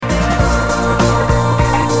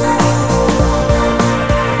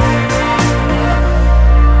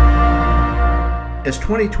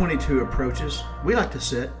2022 approaches, we like to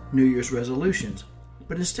set New Year's resolutions.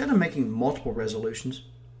 But instead of making multiple resolutions,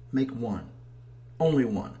 make one. Only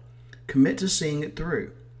one. Commit to seeing it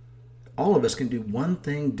through. All of us can do one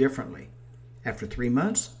thing differently. After 3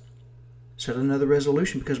 months, set another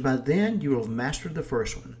resolution because by then you will have mastered the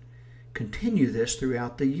first one. Continue this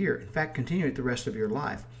throughout the year. In fact, continue it the rest of your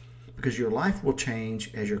life because your life will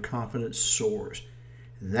change as your confidence soars.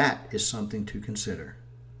 That is something to consider.